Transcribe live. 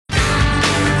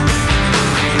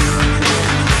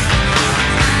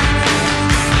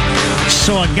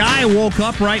So a guy woke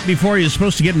up right before he was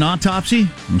supposed to get an autopsy.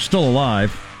 I'm still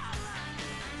alive.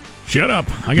 Shut up.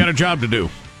 I got a job to do.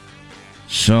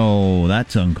 So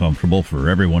that's uncomfortable for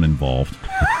everyone involved.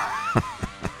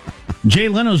 Jay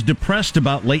Leno's depressed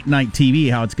about late-night TV,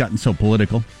 how it's gotten so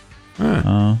political.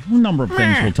 A number of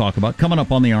things we'll talk about. Coming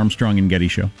up on the Armstrong and Getty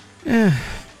Show.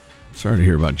 Sorry to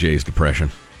hear about Jay's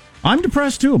depression. I'm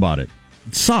depressed, too, about it.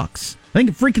 It sucks. I think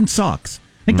it freaking sucks.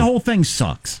 I think the whole thing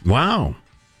sucks. Wow.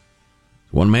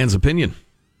 One man's opinion.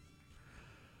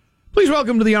 Please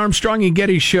welcome to the Armstrong and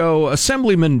Getty Show,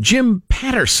 Assemblyman Jim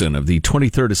Patterson of the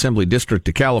 23rd Assembly District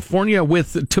of California,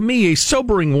 with, to me, a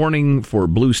sobering warning for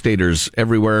blue staters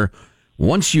everywhere.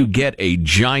 Once you get a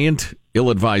giant,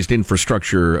 ill-advised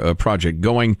infrastructure project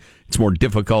going, it's more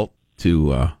difficult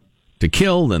to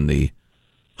kill than the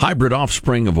hybrid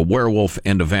offspring of a werewolf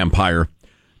and a vampire.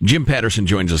 Jim Patterson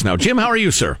joins us now. Jim, how are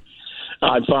you, sir?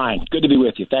 I'm fine. Good to be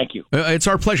with you. Thank you. It's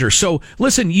our pleasure. So,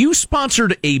 listen, you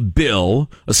sponsored a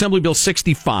bill, Assembly Bill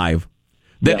 65,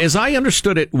 that, as I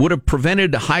understood it, would have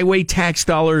prevented highway tax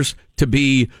dollars to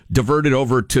be diverted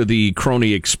over to the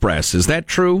Crony Express. Is that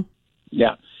true?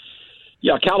 Yeah.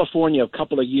 Yeah, California, a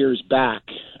couple of years back,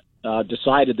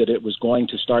 decided that it was going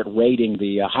to start raiding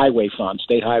the highway fund,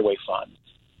 state highway fund,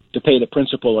 to pay the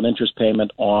principal and interest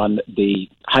payment on the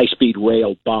high-speed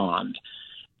rail bond.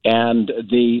 And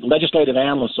the Legislative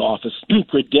Analyst's Office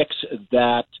predicts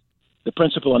that the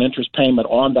principal and interest payment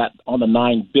on the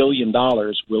 $9 billion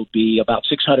will be about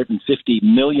 $650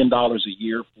 million a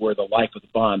year for the life of the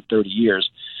bond, 30 years.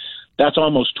 That's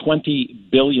almost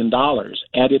 $20 billion,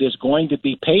 and it is going to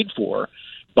be paid for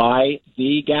by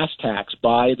the gas tax,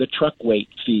 by the truck weight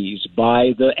fees,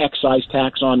 by the excise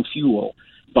tax on fuel,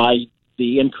 by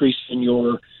the increase in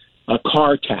your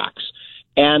car tax.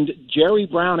 And Jerry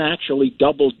Brown actually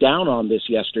doubled down on this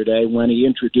yesterday when he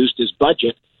introduced his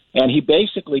budget, and he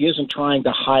basically isn't trying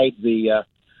to hide the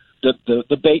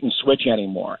bait and switch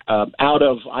anymore. Out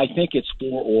of, I think it's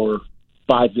 $4 or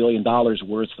 $5 billion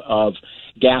worth of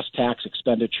gas tax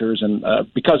expenditures, and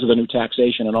because of the new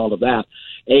taxation and all of that,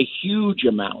 a huge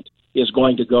amount is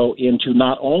going to go into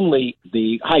not only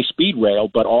the high-speed rail,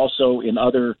 but also in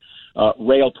other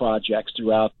rail projects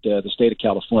throughout the state of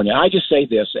California. I just say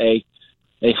this,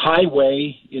 a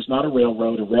highway is not a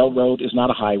railroad is not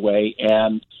a highway,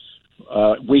 and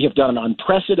we have done an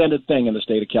unprecedented thing in the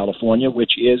state of California,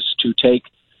 which is to take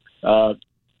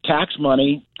tax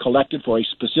money collected for a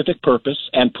specific purpose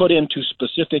and put into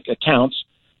specific accounts.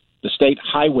 The state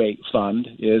highway fund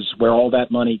is where all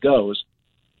that money goes,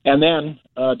 and then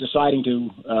deciding to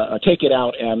take it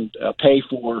out and pay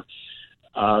for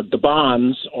the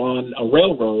bonds on a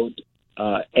railroad.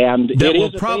 And that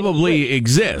will probably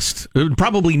exist. It would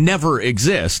probably never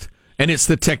exist, and it's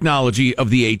the technology of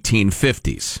the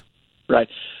 1850s. Right.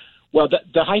 Well,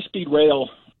 the high-speed rail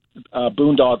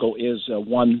boondoggle is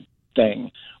one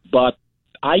thing, but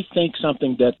I think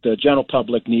something that the general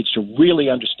public needs to really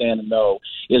understand and know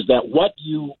is that what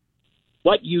you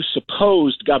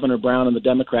supposed Governor Brown and the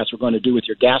Democrats were going to do with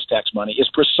your gas tax money is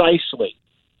precisely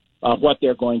what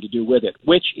they're going to do with it,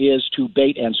 which is to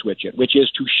bait and switch it, which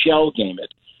is to shell game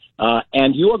it.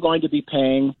 And you are going to be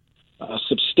paying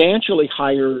substantially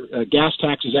higher gas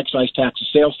taxes, excise taxes,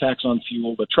 sales tax on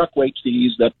fuel, the truck weight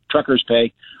fees that truckers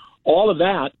pay. All of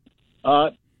that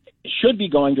should be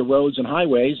going to roads and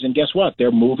highways. And guess what?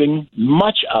 They're moving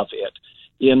much of it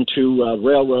into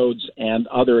railroads and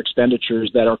other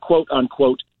expenditures that are quote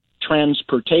unquote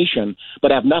transportation, but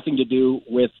have nothing to do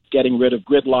with getting rid of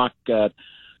gridlock,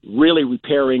 really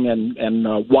repairing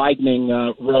and widening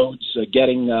roads,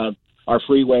 getting our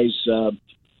freeways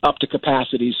up to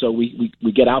capacity so we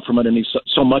get out from underneath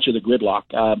so much of the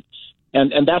gridlock.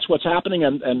 And that's what's happening.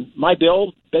 And my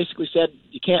bill basically said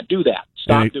you can't do that.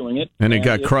 Stop doing it. And it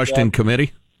got crushed in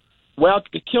committee? Well,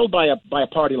 killed by a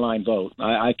party line vote.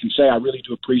 I can say I really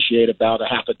do appreciate about a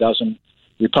half a dozen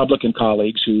Republican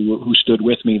colleagues who stood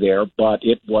with me there, but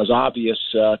it was obvious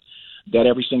that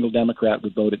every single Democrat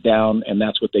would vote it down, and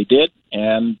that's what they did.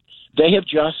 And they have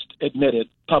just admitted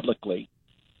publicly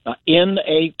in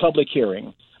a public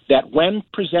hearing that when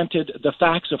presented the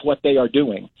facts of what they are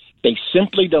doing, they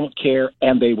simply don't care,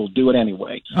 and they will do it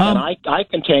anyway. And I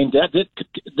contain that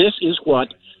this is what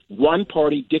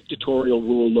one-party dictatorial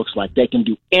rule looks like. They can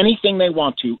do anything they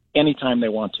want to, anytime they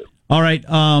want to. All right.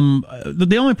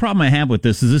 The only problem I have with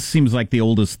this is this seems like the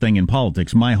oldest thing in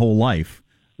politics my whole life.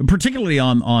 particularly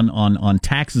on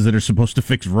taxes that are supposed to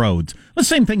fix roads. The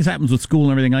same things happens with school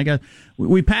and everything like that.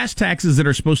 We pass taxes that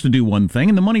are supposed to do one thing,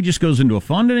 and the money just goes into a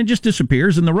fund, and it just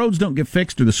disappears, and the roads don't get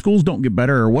fixed, or the schools don't get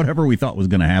better, or whatever we thought was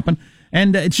going to happen.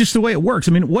 And it's just the way it works.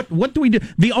 I mean, what do we do?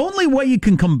 The only way you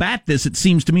can combat this, it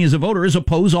seems to me, as a voter, is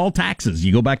oppose all taxes.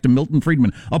 You go back to Milton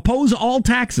Friedman. Oppose all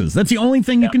taxes. That's the only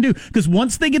thing you can do. Because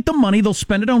once they get the money, they'll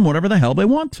spend it on whatever the hell they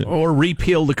want to. Or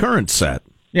repeal the current set.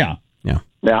 Yeah.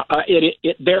 Now,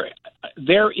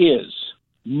 there is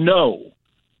no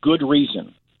good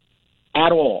reason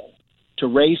at all to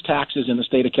raise taxes in the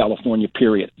state of California,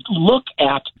 period. Look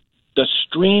at the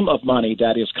stream of money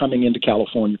that is coming into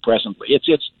California presently.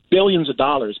 It's billions of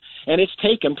dollars, and it's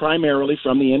taken primarily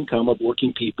from the income of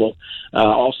working people,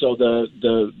 also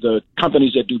the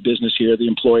companies that do business here, the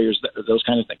employers, those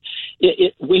kind of things.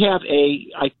 We have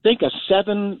I think a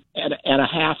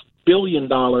 $7.5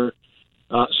 billion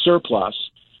surplus.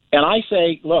 And I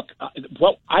say, look,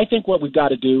 I think what we've got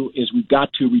to do is we've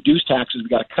got to reduce taxes. We've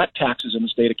got to cut taxes in the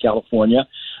state of California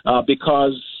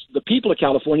because the people of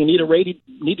California need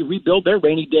to rebuild their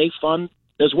rainy day fund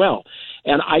as well.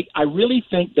 And I really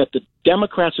think that the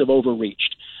Democrats have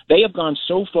overreached. They have gone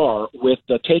so far with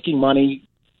taking money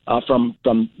from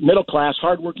middle class,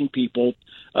 hardworking people,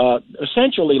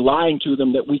 essentially lying to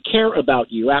them that we care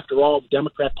about you. After all, the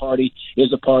Democrat Party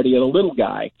is a party of the little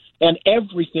guy. And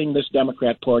everything this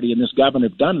Democrat Party and this governor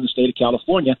have done in the state of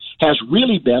California has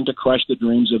really been to crush the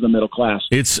dreams of the middle class.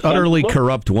 It's utterly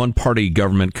corrupt one-party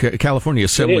government. California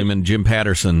Assemblyman Jim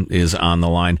Patterson is on the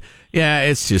line. Yeah,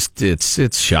 it's just,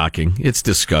 it's shocking. It's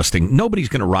disgusting. Nobody's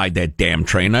going to ride that damn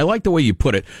train. I like the way you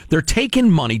put it. They're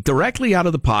taking money directly out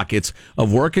of the pockets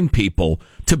of working people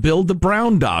to build the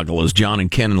brown doggle, as John and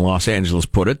Ken in Los Angeles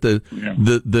put it, the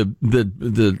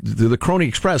Crony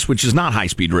Express, which is not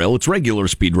high-speed rail. It's regular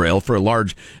speed rail for a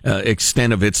large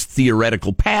extent of its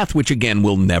theoretical path, which, again,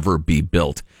 will never be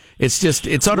built. It's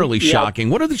utterly shocking.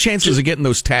 What are the chances of getting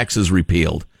those taxes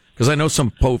repealed? Because I know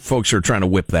some folks are trying to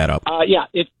whip that up.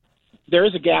 There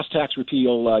is a gas tax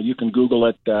repeal. You can Google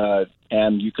it,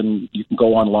 and you can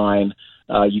go online.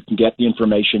 You can get the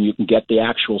information. You can get the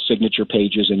actual signature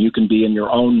pages, and you can be in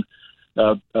your own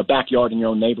backyard in your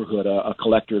own neighborhood a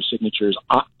collector of signatures.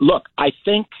 Look, I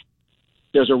think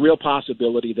there's a real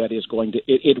possibility that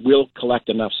it will collect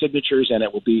enough signatures, and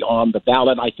it will be on the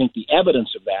ballot. I think the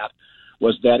evidence of that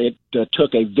was that it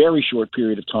took a very short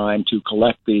period of time to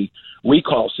collect the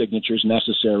recall signatures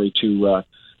necessary to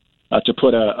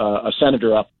put a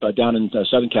senator up down in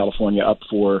Southern California up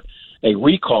for a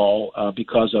recall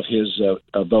because of his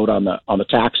vote on the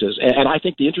taxes. And I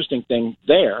think the interesting thing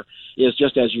there is,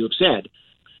 just as you have said,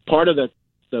 part of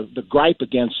the gripe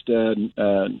against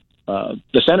the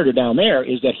senator down there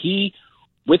is that he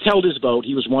withheld his vote.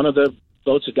 He was one of the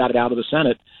votes that got it out of the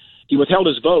Senate. He withheld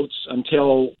his votes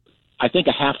until I think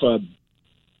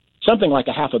something like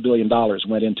 $500 million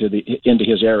went into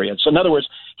his area. So in other words,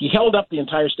 he held up the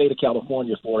entire state of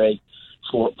California for a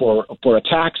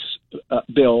tax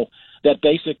bill that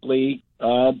basically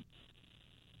sent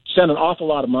an awful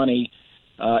lot of money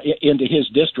into his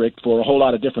district for a whole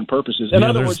lot of different purposes. In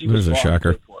other words, he was a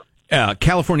shocker.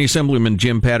 California Assemblyman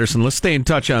Jim Patterson. Let's stay in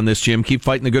touch on this, Jim. Keep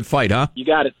fighting the good fight, huh? You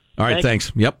got it. All right,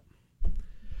 thanks. Yep.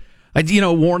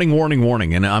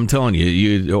 Warning. And I'm telling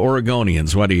you,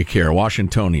 Oregonians, why do you care?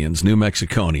 Washingtonians, New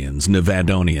Mexiconians,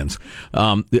 Nevadonians.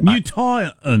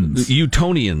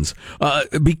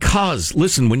 Utonians. Because,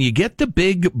 listen, when you get the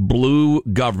big blue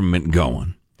government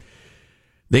going,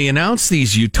 they announce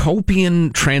these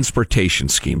utopian transportation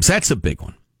schemes. That's a big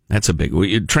one.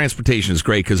 Transportation is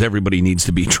great because everybody needs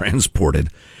to be transported.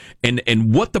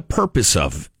 And what the purpose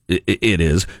of it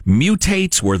is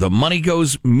mutates where the money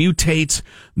goes, mutates.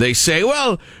 They say,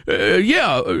 well,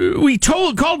 we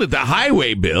called it the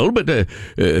highway bill, but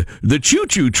the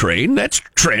choo-choo train, that's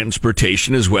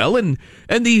transportation as well. And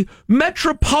the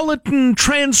Metropolitan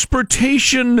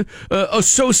Transportation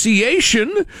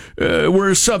Association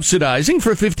we're subsidizing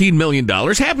for $15 million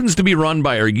happens to be run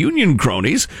by our union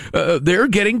cronies. They're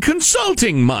getting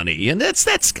consulting money. And that's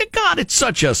God, it's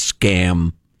such a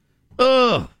scam.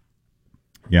 Ugh.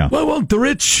 Yeah. Well, the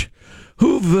rich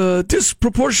who've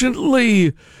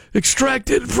disproportionately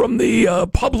extracted from the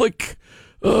public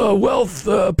wealth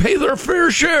pay their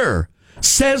fair share,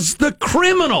 says the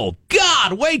criminal.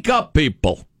 God, wake up,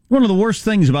 people. One of the worst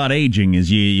things about aging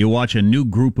is you watch a new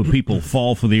group of people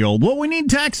fall for the old, well, we need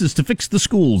taxes to fix the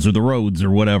schools or the roads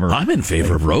or whatever. I'm in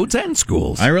favor of roads and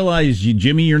schools. I realize,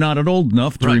 Jimmy, you're not old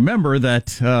enough to remember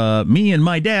that me and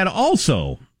my dad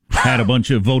also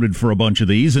voted for a bunch of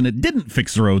these, and it didn't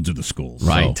fix the roads or the schools.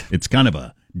 Right. So it's kind of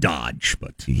a dodge.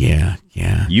 But yeah.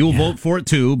 you'll vote for it,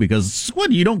 too, because,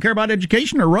 what, you don't care about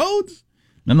education or roads?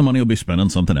 Then the money will be spent on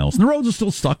something else. And the roads are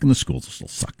still stuck and the schools will still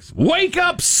suck. Wake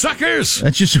up, suckers!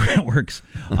 That's just the way it works.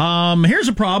 Here's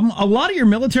a problem. A lot of your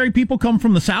military people come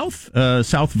from the South.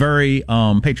 South very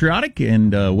patriotic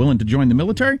and willing to join the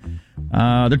military.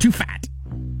 They're too fat.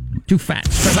 Too fat.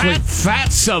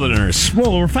 Fat Southerners.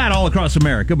 Well, we're fat all across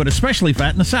America, but especially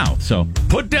fat in the South. So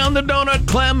put down the donut,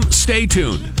 Clem. Stay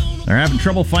tuned. They're having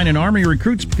trouble finding Army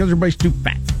recruits because everybody's too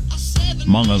fat.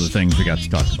 Among other things we got to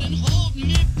talk about.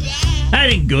 That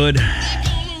ain't good.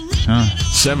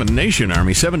 Seven Nation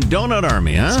Army, Seven Donut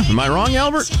Army, huh? Am I wrong,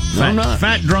 Albert? No, I'm not.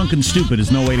 Fat, drunk, and stupid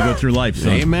is no way to go through life,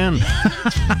 son. Amen.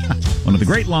 One of the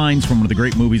great lines from one of the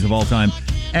great movies of all time,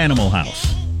 Animal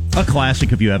House. A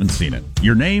classic if you haven't seen it.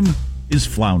 Your name is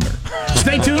Flounder.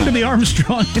 Stay tuned to the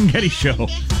Armstrong and Getty Show.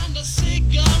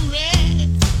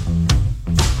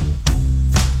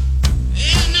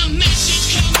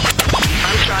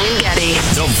 Armstrong and Getty.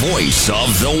 The voice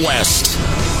of the West.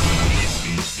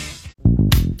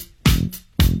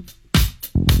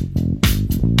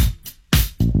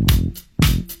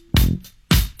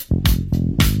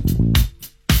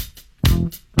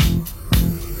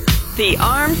 The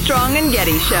Armstrong and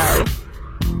Getty Show.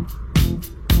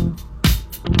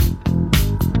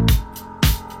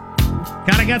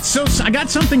 God, I got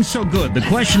something so good. The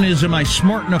question is, am I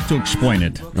smart enough to explain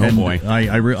it? Oh, and boy.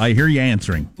 I hear you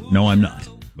answering. No, I'm not.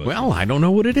 But Well, I don't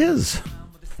know what it is.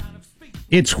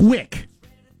 it's WIC.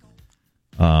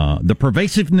 The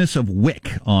pervasiveness of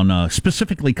WIC on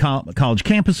specifically college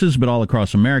campuses, but all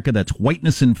across America. That's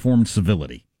whiteness-informed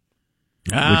civility,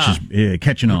 which is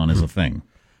catching on as a thing.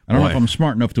 I don't know Boy. if I'm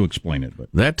smart enough to explain it, but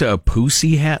That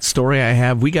Pussy Hat story I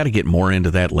have, we got to get more into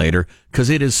that later, because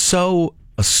it is so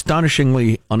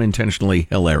astonishingly, unintentionally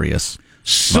hilarious.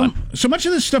 so much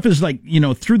of this stuff is like,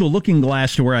 through the looking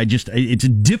glass to where it's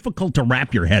difficult to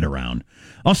wrap your head around.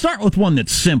 I'll start with one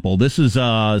that's simple. This is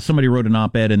somebody wrote an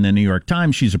op-ed in the New York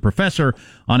Times. She's a professor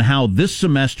on how this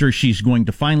semester she's going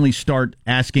to finally start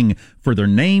asking for their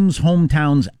names,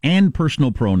 hometowns, and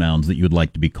personal pronouns that you would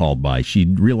like to be called by. She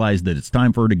realized that it's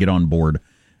time for her to get on board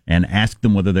and ask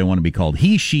them whether they want to be called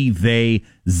he, she, they,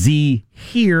 z,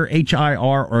 here, HIR,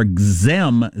 or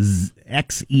XEM,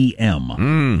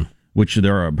 XEM. Which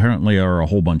there apparently are a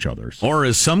whole bunch others. Or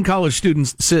as some college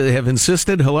students have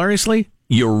insisted, hilariously,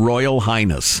 Your Royal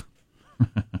Highness.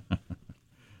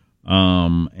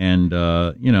 How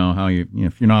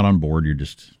if you're not on board, you're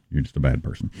just a bad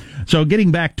person. So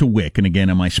getting back to WIC, and again,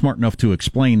 am I smart enough to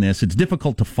explain this? It's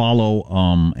difficult to follow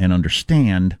and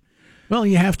understand. Well,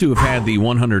 you have to have had the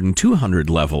 100 and 200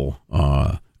 level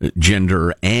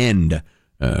gender and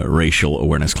racial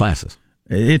awareness classes.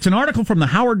 It's an article from the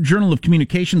Howard Journal of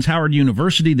Communications, Howard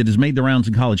University, that has made the rounds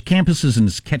in college campuses and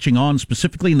is catching on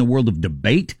specifically in the world of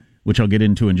debate, which I'll get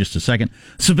into in just a second.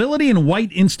 Civility and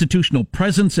white institutional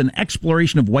presence and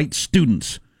exploration of white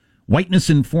students.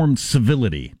 Whiteness-informed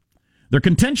civility. Their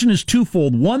contention is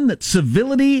twofold. One, that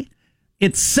civility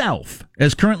itself,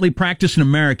 as currently practiced in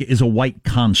America, is a white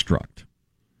construct.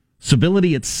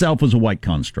 Civility itself is a white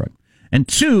construct. And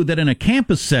two, that in a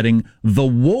campus setting, the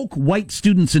woke white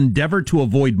students' endeavor to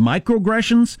avoid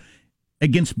microaggressions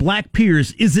against black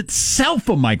peers is itself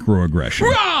a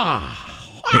microaggression.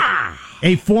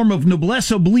 A form of noblesse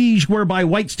oblige whereby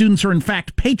white students are in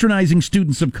fact patronizing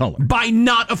students of color. By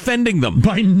not offending them.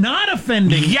 By not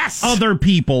offending other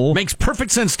people. Makes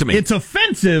perfect sense to me. It's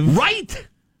offensive. Right?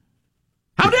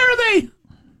 How dare they?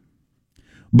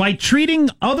 By treating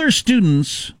other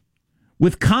students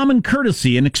with common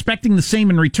courtesy and expecting the same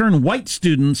in return, white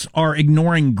students are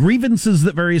ignoring grievances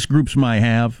that various groups might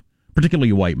have,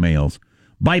 particularly white males,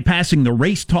 bypassing the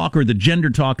race talk or the gender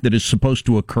talk that is supposed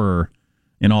to occur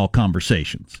in all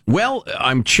conversations. Well,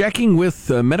 I'm checking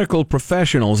with medical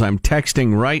professionals. I'm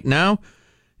texting right now.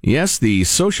 Yes, the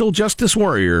social justice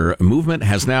warrior movement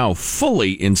has now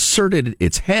fully inserted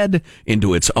its head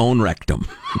into its own rectum.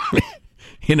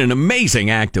 In an amazing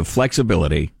act of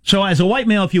flexibility. So as a white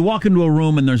male, if you walk into a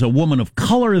room and there's a woman of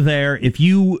color there, if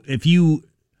you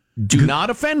do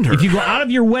not offend her. If you go out of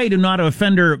your way to not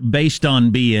offend her based on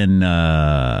being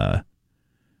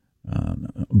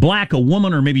black, a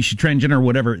woman, or maybe she's transgender or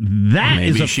whatever, that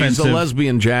is offensive. Maybe she's a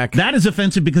lesbian, Jack. That is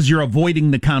offensive because you're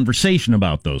avoiding the conversation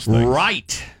about those things.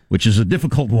 Right. Which is a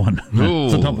difficult one.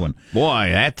 It's a tough one.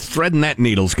 Boy, threading that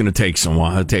needle's going to take a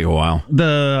while.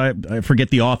 I forget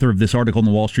the author of this article in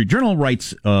the Wall Street Journal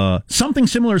writes, something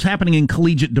similar is happening in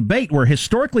collegiate debate where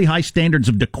historically high standards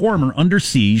of decorum are under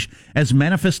siege as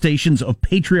manifestations of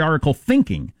patriarchal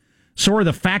thinking. So are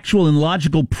the factual and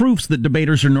logical proofs that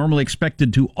debaters are normally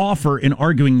expected to offer in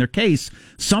arguing their case.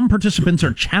 Some participants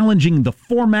are challenging the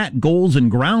format, goals,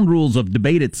 and ground rules of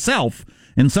debate itself,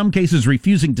 in some cases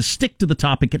refusing to stick to the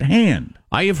topic at hand.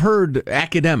 I have heard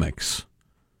academics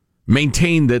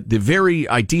maintain that the very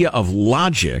idea of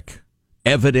logic,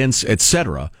 evidence,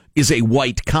 etc., is a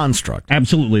white construct.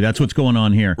 Absolutely. That's what's going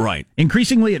on here. Right.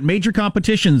 Increasingly, at major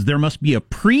competitions, there must be a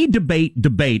pre-debate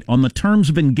debate on the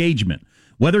terms of engagement,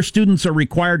 whether students are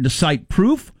required to cite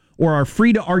proof or are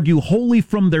free to argue wholly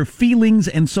from their feelings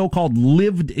and so-called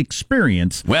lived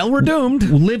experience. Well, we're doomed.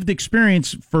 Lived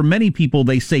experience, for many people,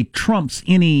 they say trumps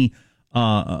any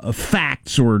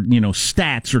facts or,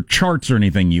 stats or charts or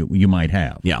anything you might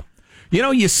have. Yeah.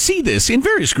 You see this in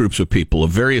various groups of people of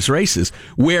various races,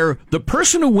 where the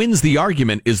person who wins the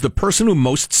argument is the person who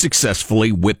most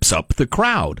successfully whips up the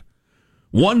crowd.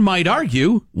 One might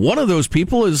argue one of those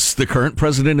people is the current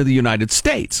president of the United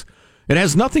States. It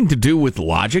has nothing to do with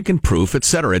logic and proof,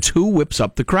 etc. It's who whips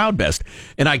up the crowd best.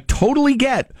 And I totally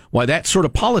get why that sort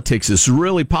of politics is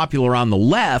really popular on the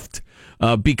left,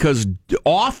 because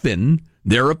often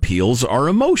their appeals are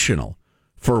emotional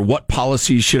for what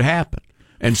policies should happen.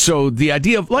 And so the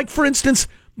idea of, like, for instance,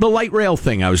 the light rail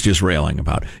thing I was just railing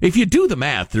about. If you do the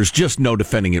math, there's just no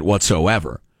defending it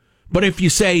whatsoever. But if you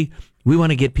say, we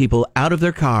want to get people out of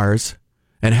their cars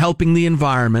and helping the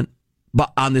environment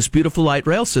but on this beautiful light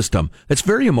rail system, that's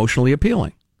very emotionally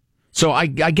appealing. So I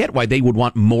get why they would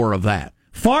want more of that.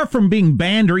 Far from being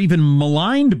banned or even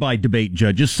maligned by debate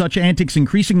judges, such antics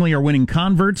increasingly are winning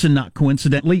converts and, not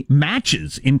coincidentally,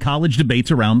 matches in college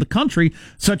debates around the country,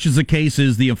 such as the case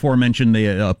is the aforementioned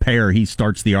pair he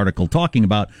starts the article talking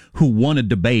about, who won a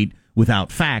debate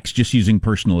without facts, just using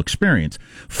personal experience.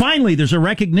 Finally, there's a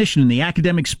recognition in the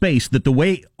academic space that the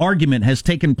way argument has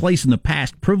taken place in the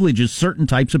past privileges certain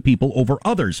types of people over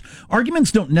others.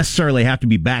 Arguments don't necessarily have to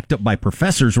be backed up by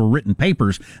professors or written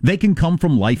papers. They can come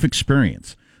from life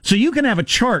experience. So you can have a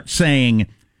chart saying,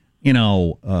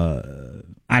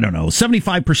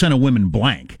 75% of women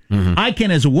blank. Mm-hmm. I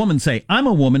can, as a woman, say, I'm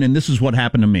a woman and this is what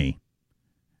happened to me.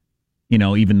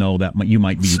 Even though that you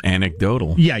might be... It's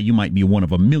anecdotal. Yeah, you might be one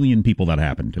of a million people that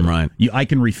happened to. Right. I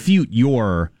can refute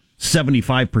your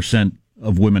 75%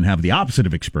 of women have the opposite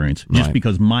of experience just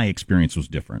because my experience was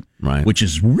different. Right. Which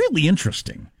is really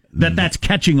interesting that's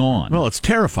catching on. Well, it's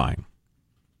terrifying.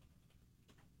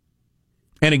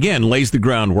 And again, lays the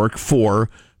groundwork for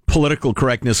political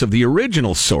correctness of the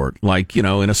original sort, like, in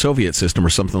a Soviet system or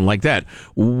something like that.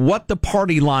 What the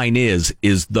party line is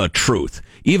the truth.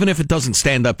 Even if it doesn't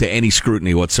stand up to any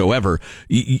scrutiny whatsoever.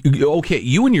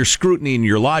 You and your scrutiny and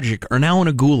your logic are now in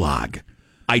a gulag.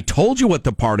 I told you what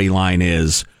the party line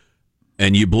is,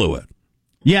 and you blew it.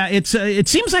 Yeah, it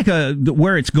seems like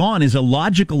where it's gone is a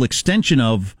logical extension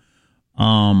of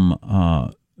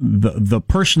the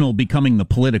personal becoming the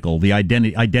political, the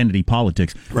identity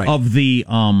politics, right, of the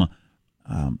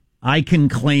I can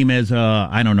claim as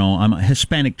I'm a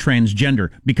Hispanic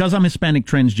transgender. Because I'm Hispanic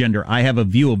transgender, I have a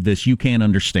view of this you can't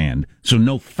understand. So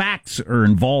no facts are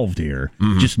involved here.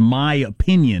 Mm-hmm. Just my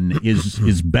opinion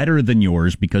is better than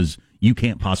yours because you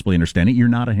can't possibly understand it. You're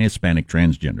not a Hispanic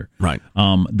transgender. Right.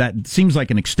 That seems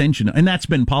like an extension, and that's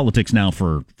been politics now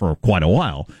for quite a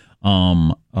while.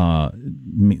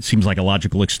 Seems like a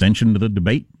logical extension to the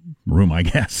debate room, I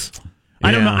guess. Yeah.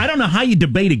 I don't know how you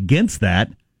debate against that.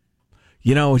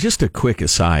 Just a quick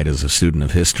aside as a student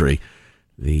of history,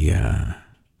 the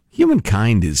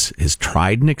humankind has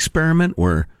tried an experiment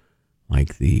where,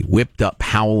 like, the whipped up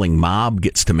howling mob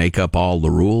gets to make up all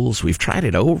the rules. We've tried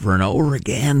it over and over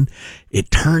again. It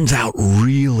turns out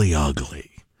really ugly.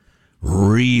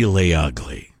 Really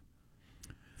ugly.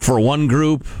 For one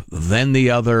group, then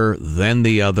the other, then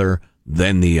the other,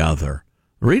 then the other.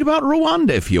 Read about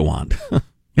Rwanda if you want.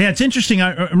 Yeah, it's interesting.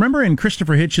 I remember in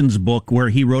Christopher Hitchens' book where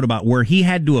he wrote about where he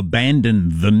had to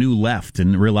abandon the new left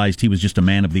and realized he was just a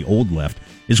man of the old left,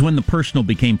 is when the personal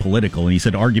became political, and he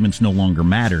said arguments no longer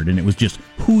mattered, and it was just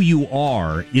who you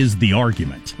are is the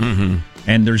argument. Mm-hmm.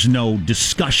 And there's no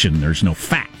discussion, there's no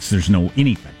facts, there's no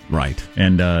anything. Right.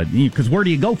 And because where do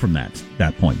you go from that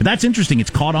point? But that's interesting. It's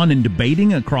caught on in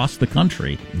debating across the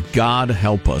country. God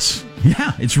help us.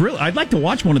 Yeah, it's really. I'd like to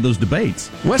watch one of those debates.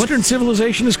 Western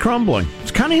civilization is crumbling.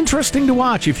 It's kind of interesting to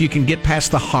watch if you can get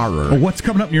past the horror. Well, what's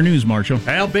coming up in your news, Marshall?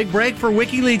 Well, big break for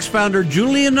WikiLeaks founder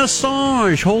Julian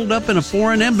Assange, holed up in a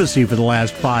foreign embassy for the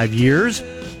last 5 years.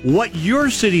 What your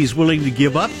city's willing to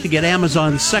give up to get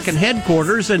Amazon's second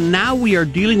headquarters, and now we are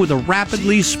dealing with a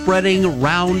rapidly spreading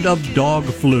round of dog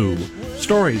flu.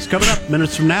 Stories coming up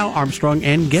minutes from now. Armstrong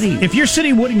and Getty. If your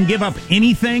city wouldn't give up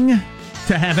anything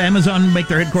to have Amazon make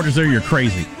their headquarters there, you're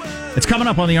crazy. It's coming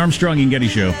up on the Armstrong and Getty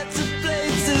Show.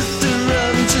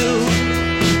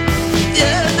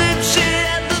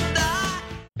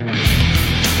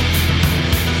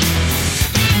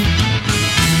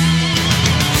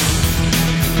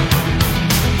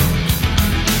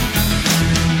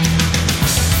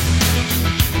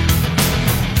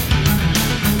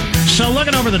 So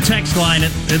looking over the text line,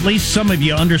 at least some of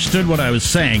you understood what I was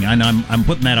saying, and I'm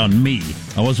putting that on me.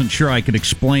 I wasn't sure I could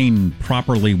explain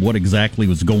properly what exactly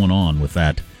was going on with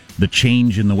that. The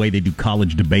change in the way they do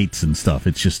college debates and stuff.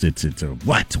 It's just, it's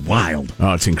wild.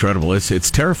 Oh, it's incredible.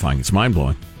 It's terrifying. It's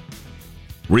mind-blowing.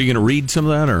 Were you going to read some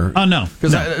of that? Or? Oh, no.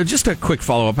 Because just a quick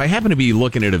follow-up. I happen to be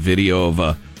looking at a video of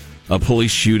a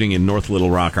police shooting in North Little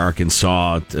Rock,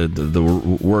 Arkansas.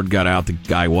 The word got out the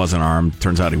guy wasn't armed.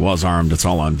 Turns out he was armed. It's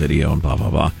all on video and blah, blah,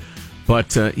 blah.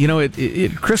 But,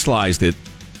 it crystallized it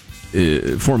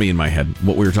for me in my head,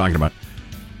 what we were talking about.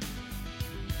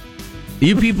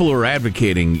 You people who are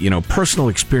advocating, personal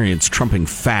experience trumping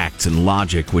facts and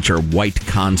logic, which are white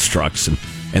constructs,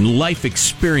 and life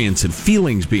experience and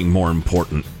feelings being more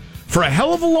important. For a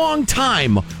hell of a long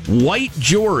time, white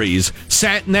juries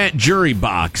sat in that jury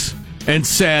box and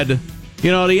said,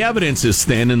 the evidence is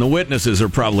thin and the witnesses are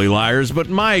probably liars, but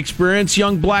in my experience,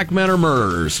 young black men are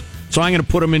murderers, so I'm going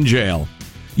to put them in jail.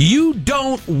 You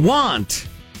don't want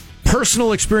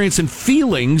personal experience and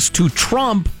feelings to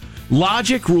trump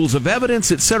logic, rules of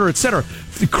evidence, etc., etc.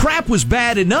 The crap was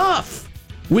bad enough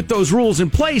with those rules in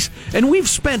place, and we've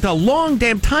spent a long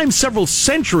damn time, several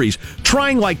centuries,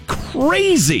 trying like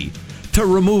crazy to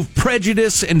remove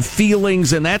prejudice and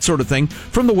feelings and that sort of thing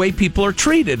from the way people are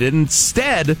treated, and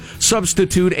instead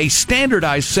substitute a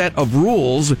standardized set of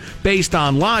rules based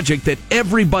on logic that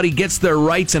everybody gets their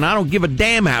rights, and I don't give a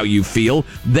damn how you feel,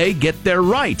 they get their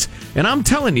rights. And I'm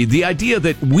telling you, the idea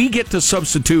that we get to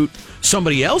substitute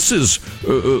somebody else's,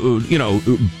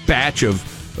 batch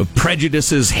of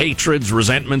prejudices, hatreds,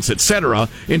 resentments, etc.,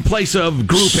 in place of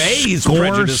Group A's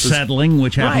prejudices. Settling,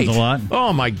 which happens a lot.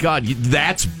 Oh my God,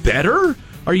 that's better?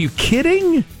 Are you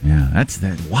kidding? Yeah, that's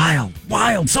wild,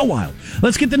 so wild.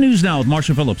 Let's get the news now with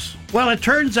Marshall Phillips. Well, it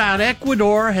turns out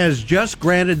Ecuador has just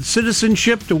granted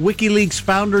citizenship to WikiLeaks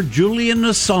founder Julian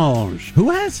Assange.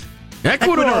 Who has?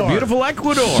 Ecuador, beautiful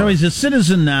Ecuador. So he's a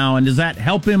citizen now, and does that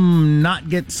help him not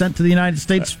get sent to the United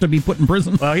States to be put in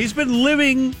prison? Well, he's been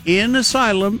living in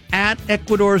asylum at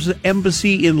Ecuador's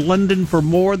embassy in London for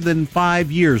more than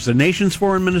 5 years. The nation's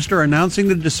foreign minister announcing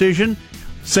the decision,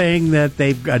 saying that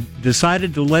they've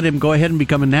decided to let him go ahead and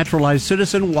become a naturalized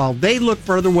citizen while they look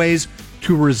for other ways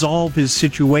to resolve his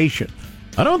situation.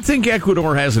 I don't think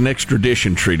Ecuador has an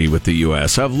extradition treaty with the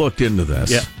U.S. I've looked into this.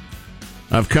 Yeah.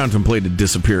 I've contemplated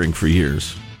disappearing for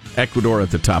years. Ecuador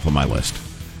at the top of my list.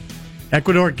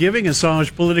 Ecuador giving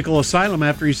Assange political asylum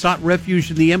after he sought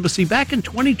refuge in the embassy back in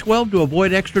 2012 to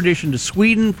avoid extradition to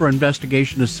Sweden for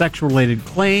investigation of sex-related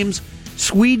claims.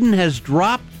 Sweden has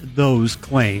dropped those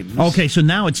claims. Okay, so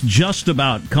now it's just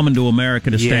about coming to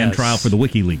America to stand trial for the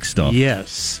WikiLeaks stuff.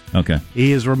 Yes. Okay.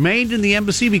 He has remained in the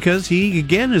embassy because he,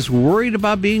 again, is worried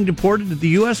about being deported to the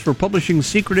U.S. for publishing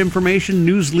secret information,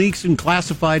 news leaks, and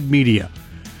classified media.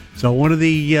 So one of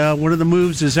the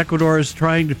moves is Ecuador is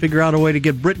trying to figure out a way to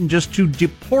get Britain just to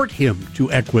deport him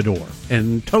to Ecuador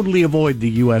and totally avoid the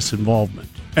U.S. involvement.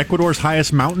 Ecuador's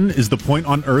highest mountain is the point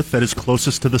on Earth that is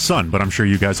closest to the sun, but I'm sure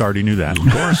you guys already knew that.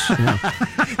 Of course.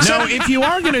 Now, if you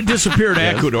are going to disappear to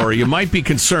Ecuador, you might be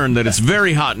concerned that it's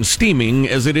very hot and steaming,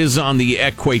 as it is on the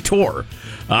equator.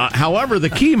 However, the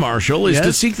key, Marshall, is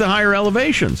to seek the higher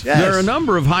elevations. Yes. There are a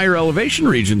number of higher elevation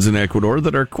regions in Ecuador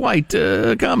that are quite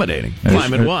accommodating,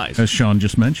 climate-wise. As Sean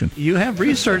just mentioned. You have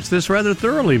researched this rather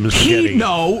thoroughly, Mr. Getty.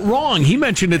 No, wrong. He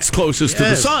mentioned it's closest to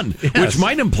the sun, which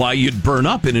might imply you'd burn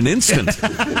up in an instant.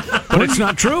 But it's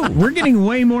not true. We're getting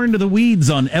way more into the weeds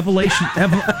on evolution,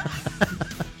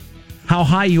 how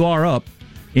high you are up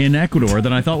in Ecuador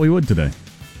than I thought we would today.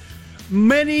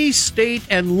 Many state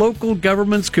and local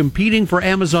governments competing for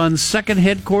Amazon's second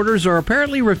headquarters are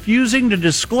apparently refusing to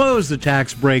disclose the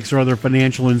tax breaks or other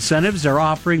financial incentives they're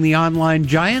offering the online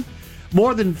giant.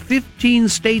 More than 15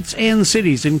 states and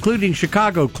cities, including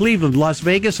Chicago, Cleveland, Las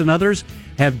Vegas, and others,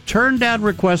 have turned down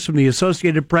requests from the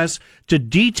Associated Press to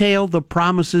detail the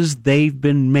promises they've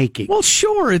been making. Well,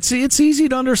 sure, it's easy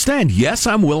to understand. Yes,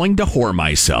 I'm willing to whore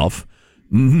myself.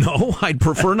 No, I'd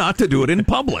prefer not to do it in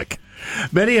public.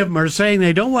 Many of them are saying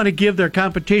they don't want to give their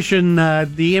competition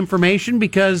the information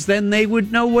because then they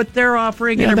would know what they're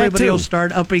offering, and everybody will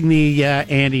start upping the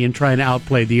ante and trying to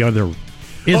outplay the other.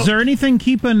 Is there anything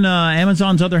keeping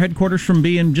Amazon's other headquarters from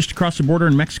being just across the border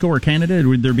in Mexico or Canada?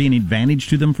 Would there be any advantage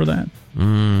to them for that?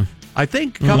 I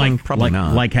think probably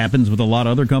not. Like happens with a lot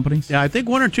of other companies. Yeah, I think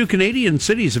one or two Canadian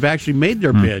cities have actually made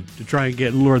their bid to try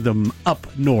and lure them up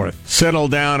north. Settle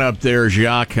down up there,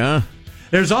 Jacques, huh?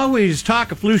 There's always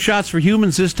talk of flu shots for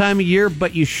humans this time of year,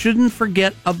 but you shouldn't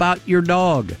forget about your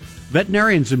dog.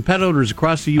 Veterinarians and pet owners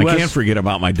across the U.S. I can't forget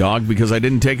about my dog because I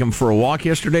didn't take him for a walk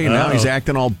yesterday, and now he's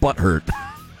acting all butthurt.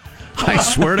 I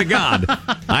swear to God.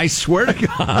 I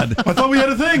thought we had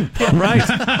a thing. Right.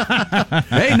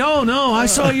 Hey, no, I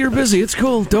saw you're busy. It's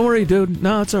cool. Don't worry, dude.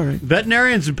 No, it's all right.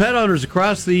 Veterinarians and pet owners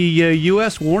across the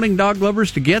U.S. warning dog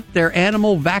lovers to get their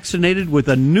animal vaccinated with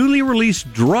a newly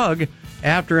released drug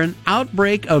after an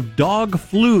outbreak of dog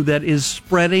flu that is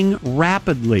spreading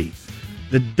rapidly.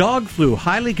 The dog flu,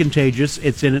 highly contagious.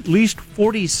 It's in at least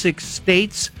 46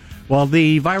 states. While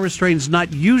the virus strain is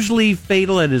not usually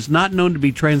fatal and is not known to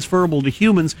be transferable to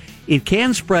humans, it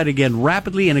can spread again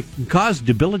rapidly and it can cause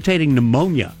debilitating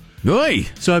pneumonia. Oy.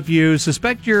 So if you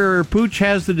suspect your pooch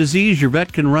has the disease, your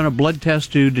vet can run a blood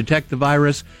test to detect the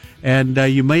virus, and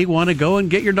you may want to go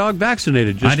and get your dog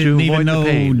vaccinated just to avoid the pain. I didn't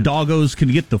even know doggos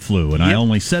could get the flu, and I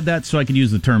only said that so I could use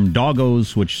the term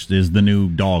doggos, which is the new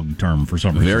dog term for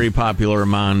some reason. Very popular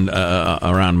around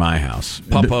my house.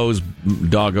 Puppos,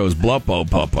 doggos, bluppo,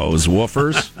 puppos,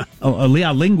 woofers.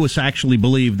 Linguists actually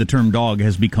believe the term dog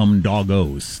has become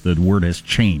doggos. The word has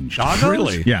changed. Doggos?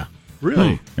 Really? Yeah.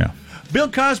 Really? Yeah. Bill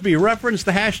Cosby referenced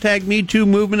the hashtag #MeToo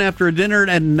movement after a dinner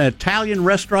at an Italian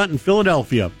restaurant in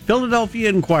Philadelphia. Philadelphia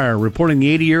Inquirer reporting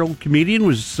the 80-year-old comedian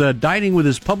was dining with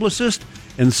his publicist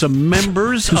and some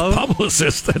members of...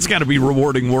 Publicist? That's got to be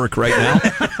rewarding work right now.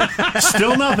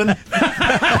 Still nothing.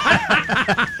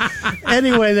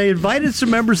 Anyway, they invited some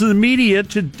members of the media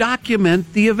to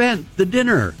document the event, the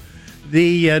dinner.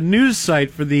 The news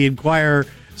site for the Inquirer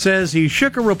says he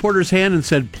shook a reporter's hand and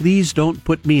said, "Please don't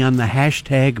put me on the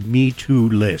hashtag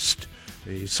 #MeToo list."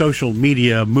 The social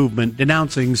media movement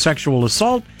denouncing sexual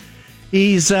assault.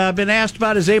 He's been asked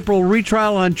about his April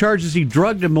retrial on charges he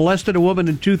drugged and molested a woman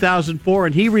in 2004,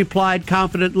 and he replied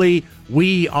confidently,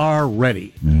 "We are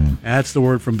ready." That's the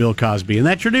word from Bill Cosby. And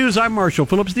that's your news. I'm Marshall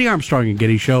Phillips, the Armstrong and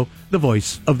Getty Show, the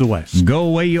voice of the West. Go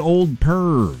away, you old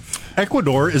perv.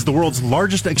 Ecuador is the world's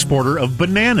largest exporter of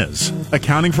bananas,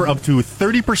 accounting for up to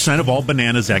 30% of all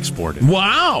bananas exported.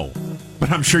 Wow. But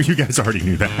I'm sure you guys already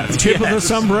knew that. Tip of the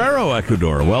sombrero,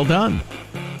 Ecuador. Well done.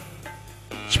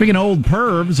 Speaking of old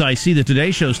pervs, I see the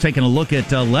Today Show's taking a look at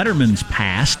Letterman's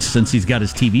past since he's got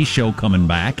his TV show coming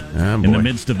back in the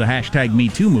midst of the hashtag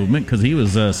 #MeToo movement because he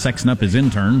was sexing up his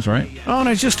interns, right? Oh, and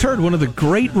I just heard one of the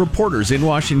great reporters in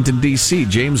Washington, D.C.,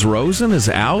 James Rosen, is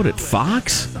out at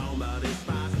Fox.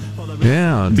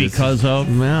 Yeah. Because of?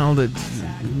 Well,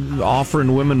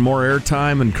 offering women more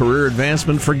airtime and career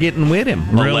advancement for getting with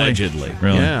him, allegedly.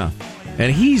 Really? Yeah.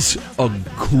 And he's a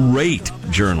great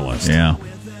journalist. Yeah.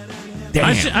 Damn.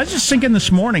 I was just thinking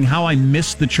this morning how I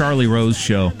missed the Charlie Rose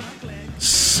show.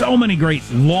 So many great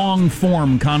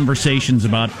long-form conversations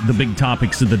about the big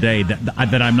topics of the day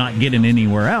that I'm not getting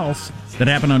anywhere else that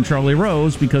happened on Charlie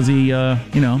Rose because he, are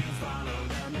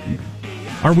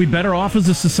we better off as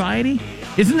a society?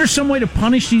 Isn't there some way to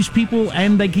punish these people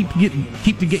and they can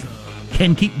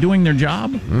keep doing their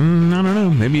job? I don't know.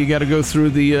 Maybe you got to go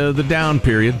through the down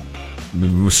period.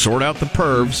 Sort out the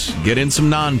pervs, get in some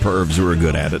non-pervs who are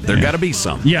good at it. There got to be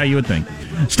some. Yeah, you would think.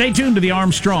 Stay tuned to the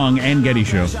Armstrong and Getty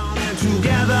Show.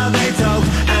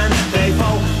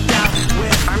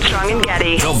 Armstrong and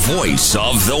Getty. The voice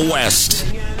of the West.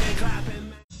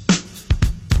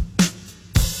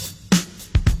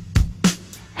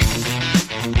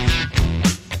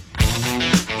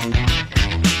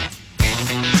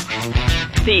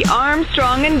 The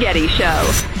Armstrong and Getty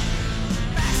Show.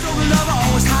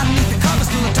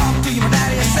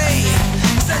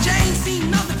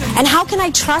 And how can I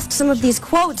trust some of these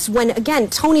quotes when, again,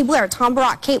 Tony Blair, Tom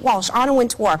Barack, Kate Walsh, Anna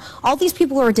Wintour, all these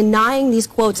people are denying these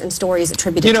quotes and stories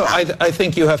attributed to them? I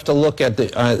think you have to look at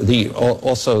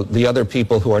also the other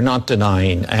people who are not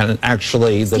denying, and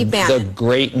actually the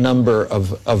great number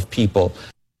of people.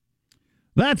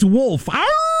 That's Wolf.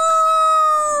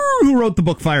 Who wrote the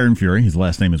book Fire and Fury? His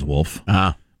last name is Wolf.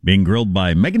 Being grilled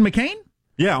by Meghan McCain?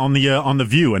 Yeah, on the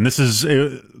View, and this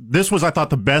was, I thought,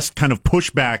 the best kind of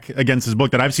pushback against his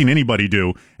book that I've seen anybody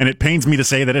do, and it pains me to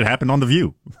say that it happened on the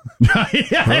View.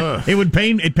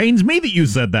 It pains me that you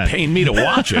said that. Pain me to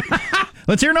watch it.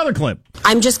 Let's hear another clip.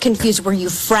 I'm just confused. Were you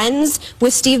friends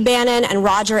with Steve Bannon and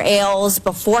Roger Ailes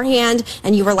beforehand,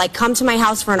 and you were like, come to my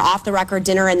house for an off-the-record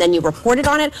dinner, and then you reported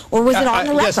on it, or was it on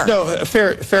the record? Yes, no,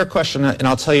 fair question, and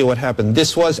I'll tell you what happened.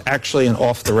 This was actually an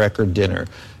off-the-record dinner.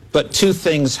 But two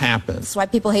things happened. That's why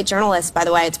people hate journalists, by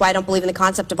the way. It's why I don't believe in the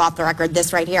concept of off the record,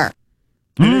 this right here.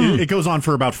 It goes on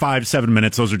for about 5-7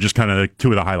 minutes. Those are just kind of two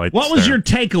of the highlights. What was your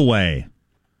takeaway?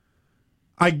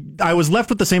 I was left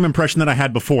with the same impression that I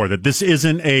had before, that this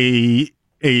isn't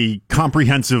a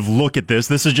comprehensive look at this.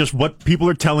 This is just what people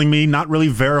are telling me, not really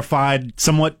verified,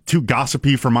 somewhat too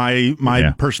gossipy for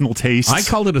my personal tastes. I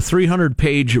called it a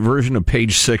 300-page version of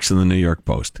page 6 in the New York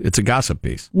Post. It's a gossip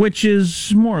piece. Which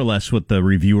is more or less what the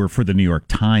reviewer for the New York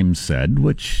Times said,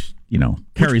 which,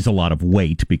 carries a lot of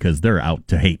weight because they're out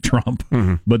to hate Trump.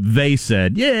 Mm-hmm. But they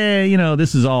said,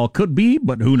 this is all could be,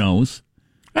 but who knows?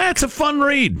 That's a fun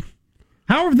read.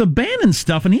 However, the Bannon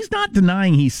stuff, and he's not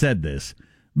denying he said this,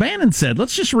 Bannon said,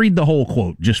 let's just read the whole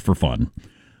quote just for fun.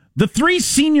 The 3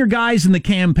 senior guys in the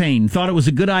campaign thought it was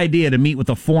a good idea to meet with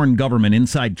a foreign government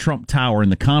inside Trump Tower in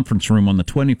the conference room on the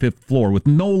 25th floor with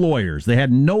no lawyers. They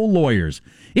had no lawyers.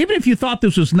 Even if you thought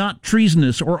this was not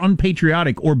treasonous or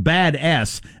unpatriotic or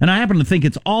bad-ass, and I happen to think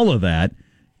it's all of that,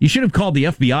 you should have called the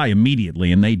FBI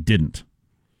immediately, and they didn't.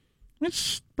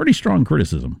 It's pretty strong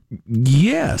criticism.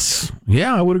 Yes.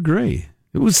 Yeah, I would agree.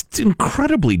 It was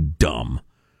incredibly dumb.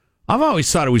 I've always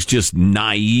thought it was just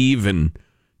naive and,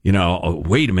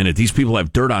 wait a minute, these people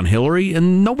have dirt on Hillary,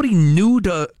 and nobody knew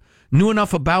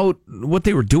enough about what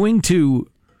they were doing to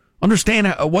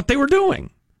understand what they were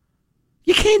doing.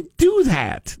 You can't do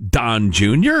that, Don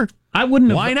Jr. I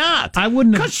wouldn't have. Why not? I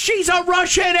wouldn't have. Because she's a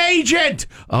Russian agent.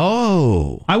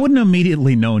 Oh. I wouldn't have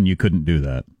immediately known you couldn't do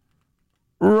that.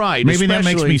 Right. Maybe that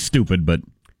makes me stupid, but...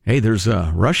 Hey, there's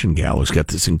a Russian gal who's got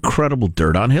this incredible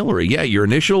dirt on Hillary. Yeah, your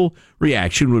initial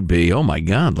reaction would be, oh, my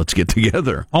God, let's get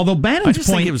together. Although Bannon's point...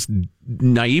 think it was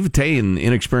naivete and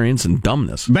inexperience and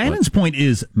dumbness. Bannon's point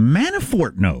is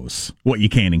Manafort knows what you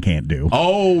can and can't do.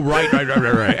 Oh, right.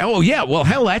 Oh, yeah, well,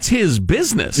 hell, that's his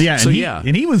business. Yeah,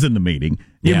 and he was in the meeting.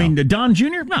 I mean, Don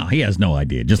Jr.? No, he has no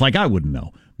idea, just like I wouldn't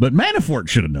know. But Manafort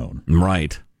should have known.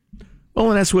 Right. Well,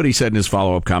 and that's what he said in his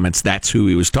follow-up comments. That's who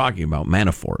he was talking about,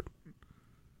 Manafort.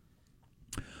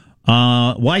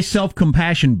 Why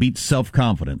self-compassion beats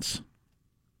self-confidence.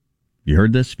 You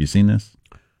heard this? Have you seen this?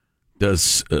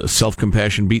 Does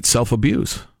self-compassion beat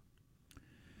self-abuse?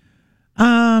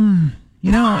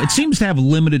 It seems to have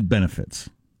limited benefits.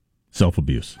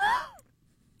 Self-abuse.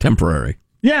 Temporary.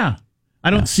 Yeah. I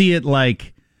don't see it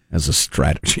like... As a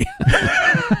strategy.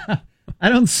 I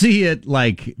don't see it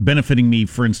like benefiting me,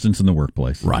 for instance, in the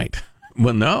workplace. Right.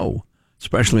 Well, no.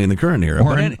 Especially in the current era.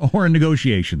 Or in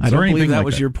negotiations. I don't believe that like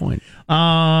was your point.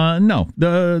 No.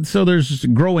 So there's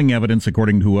growing evidence,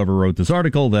 according to whoever wrote this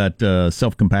article, that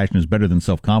self-compassion is better than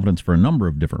self-confidence for a number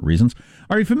of different reasons.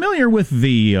 Are you familiar with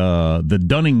the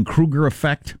Dunning-Kruger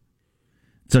effect?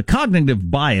 It's a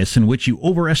cognitive bias in which you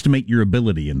overestimate your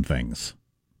ability in things.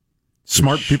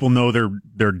 Smart people know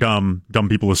they're dumb. Dumb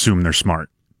people assume they're smart.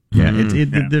 Yeah,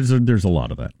 there's a lot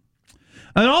of that.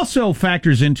 It also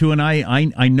factors into, and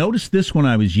I noticed this when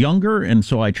I was younger, and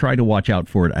so I try to watch out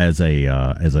for it as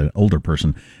an older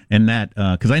person, and that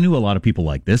because I knew a lot of people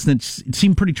like this, and it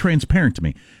seemed pretty transparent to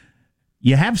me.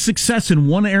 You have success in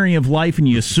one area of life, and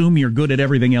you assume you're good at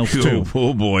everything else too.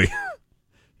 Oh boy,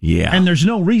 yeah. And there's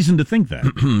no reason to think that.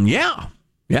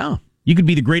 Yeah. You could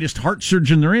be the greatest heart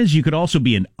surgeon there is. You could also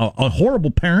be a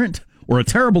horrible parent. Or a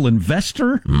terrible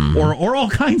investor, or all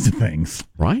kinds of things,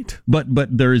 right? But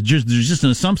there's just an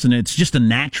assumption. It's just a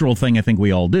natural thing I think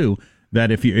we all do, that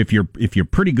if you're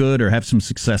pretty good or have some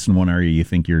success in one area, you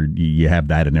think you have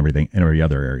that in every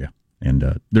other area,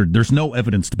 and there's no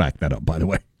evidence to back that up. By the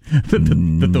way,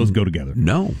 that those go together.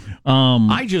 No,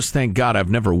 I just thank God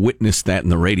I've never witnessed that in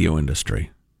the radio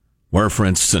industry, where, for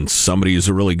instance, somebody who's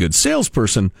a really good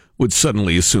salesperson would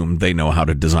suddenly assume they know how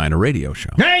to design a radio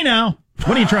show. Hey, now.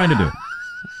 What are you trying to do?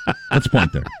 Let's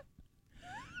point there.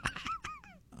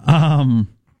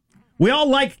 We all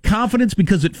like confidence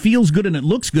because it feels good and it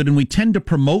looks good, and we tend to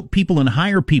promote people and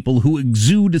hire people who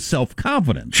exude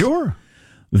self-confidence. Sure.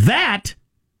 That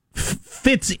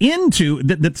fits into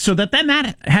that, so that then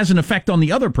that has an effect on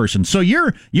the other person. So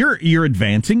you're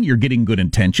advancing, you're getting good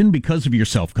intention because of your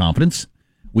self-confidence.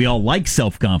 We all like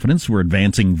self-confidence. We're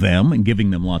advancing them and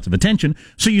giving them lots of attention.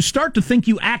 So you start to think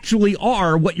you actually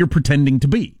are what you're pretending to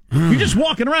be. You're just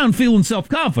walking around feeling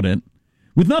self-confident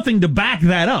with nothing to back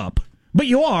that up. But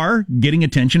you are getting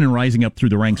attention and rising up through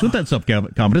the ranks with that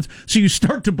self-confidence. So you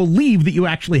start to believe that you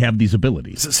actually have these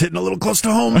abilities. Is this hitting a little close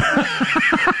to home?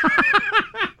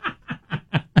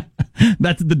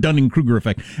 That's the Dunning-Kruger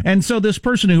effect. And so this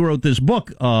person who wrote this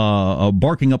book,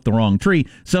 Barking Up the Wrong Tree,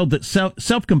 said that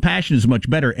self-compassion is much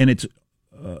better, and it's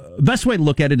best way to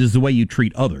look at it is the way you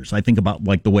treat others. I think about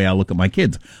like the way I look at my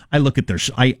kids. I look at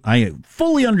I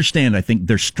fully understand, I think,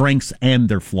 their strengths and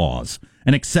their flaws,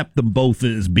 and accept them both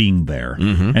as being there.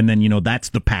 Mm-hmm. And then, that's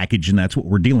the package, and that's what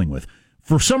we're dealing with.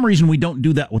 For some reason, we don't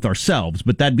do that with ourselves,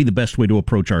 but that'd be the best way to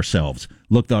approach ourselves.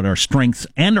 Look at our strengths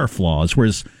and our flaws,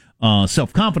 whereas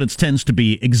self-confidence tends to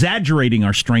be exaggerating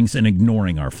our strengths and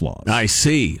ignoring our flaws. I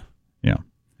see. Yeah.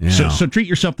 So treat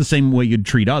yourself the same way you'd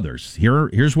treat others.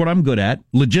 Here's what I'm good at,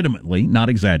 legitimately, not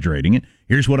exaggerating it.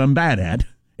 Here's what I'm bad at,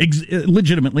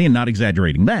 legitimately, and not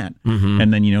exaggerating that. Mm-hmm.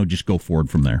 And then, just go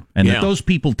forward from there. And that those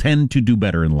people tend to do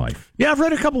better in life. Yeah, I've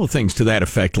read a couple of things to that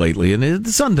effect lately, and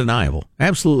it's undeniable.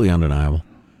 Absolutely undeniable.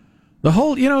 The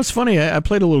whole, it's funny, I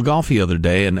played a little golf the other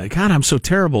day, and God, I'm so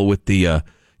terrible with the...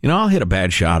 I'll hit a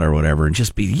bad shot or whatever and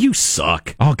just be, you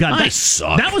suck. Oh, God. I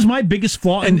suck. That was my biggest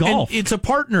flaw in golf. And it's a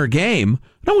partner game.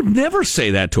 I would never say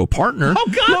that to a partner.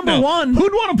 Oh, God, Number one.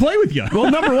 Who'd want to play with you?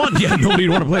 Well, number one, nobody'd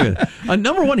want to play with.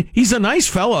 Number one, he's a nice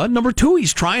fella. Number two,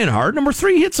 he's trying hard. Number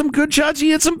three, he hit some good shots.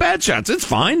 He hit some bad shots. It's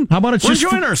fine. How about We're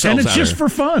enjoying ourselves? And it's just for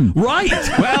fun. Right.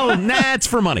 Well, it's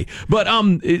for money. But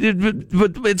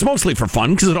but it's mostly for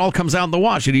fun because it all comes out in the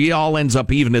wash. It all ends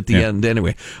up even at the end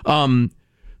anyway.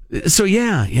 So,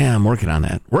 I'm working on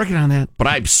that. But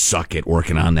I suck at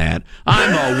working on that.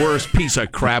 I'm the worst piece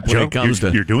of crap when it comes to...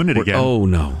 You're doing it again. Oh,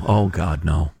 no. Oh, God,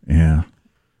 no. Yeah.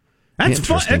 That's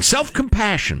interesting.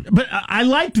 Self-compassion. But I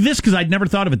liked this because I'd never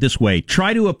thought of it this way.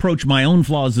 Try to approach my own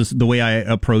flaws the way I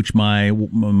approach my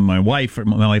wife.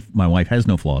 My wife has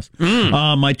no flaws.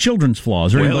 My children's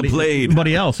flaws or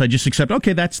anybody else. I just accept,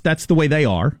 okay, that's the way they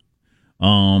are.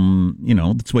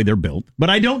 That's the way they're built. But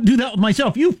I don't do that with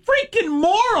myself. You freaking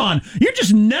moron! You're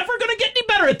just never going to get any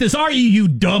better at this, are you, you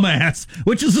dumbass?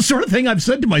 Which is the sort of thing I've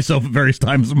said to myself at various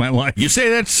times in my life. You say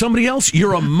that to somebody else,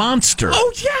 you're a monster.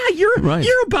 Oh, yeah,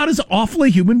 you're about as awful a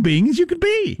human being as you could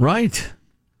be. Right.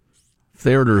 If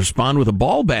they were to respond with a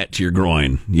ball bat to your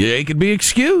groin, they could be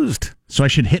excused. So I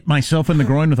should hit myself in the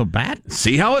groin with a bat?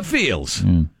 See how it feels.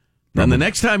 And the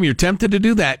next time you're tempted to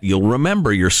do that, you'll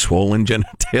remember your swollen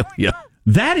genitalia.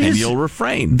 And you'll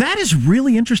refrain. That is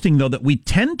really interesting, though, that we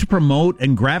tend to promote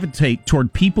and gravitate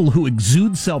toward people who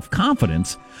exude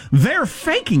self-confidence. They're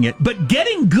faking it, but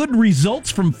getting good results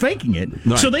from faking it.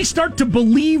 Right. So they start to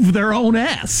believe their own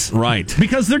ass. Right.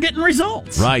 Because they're getting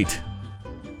results. Right.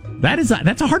 That's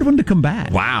a hard one to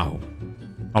combat. Wow.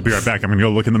 I'll be right back. I'm going to go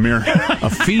look in the mirror.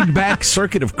 A feedback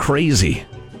circuit of crazy.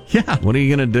 Yeah. What are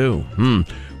you going to do?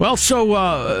 Well,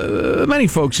 so many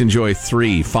folks enjoy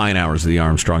 3 fine hours of the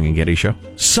Armstrong and Getty Show.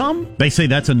 Some... They say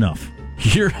that's enough.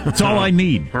 That's all I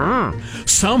need.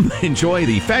 Some enjoy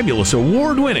the fabulous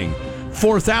award-winning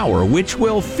 4th hour, which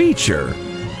will feature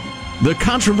the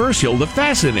controversial, the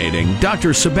fascinating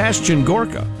Dr. Sebastian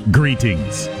Gorka.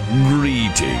 Greetings.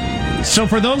 So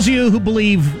for those of you who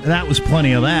believe that was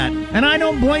plenty of that, and I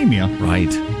don't blame you.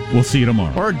 Right. We'll see you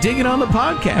tomorrow. Or dig it on the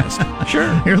podcast.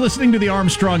 Sure. You're listening to the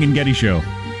Armstrong and Getty Show.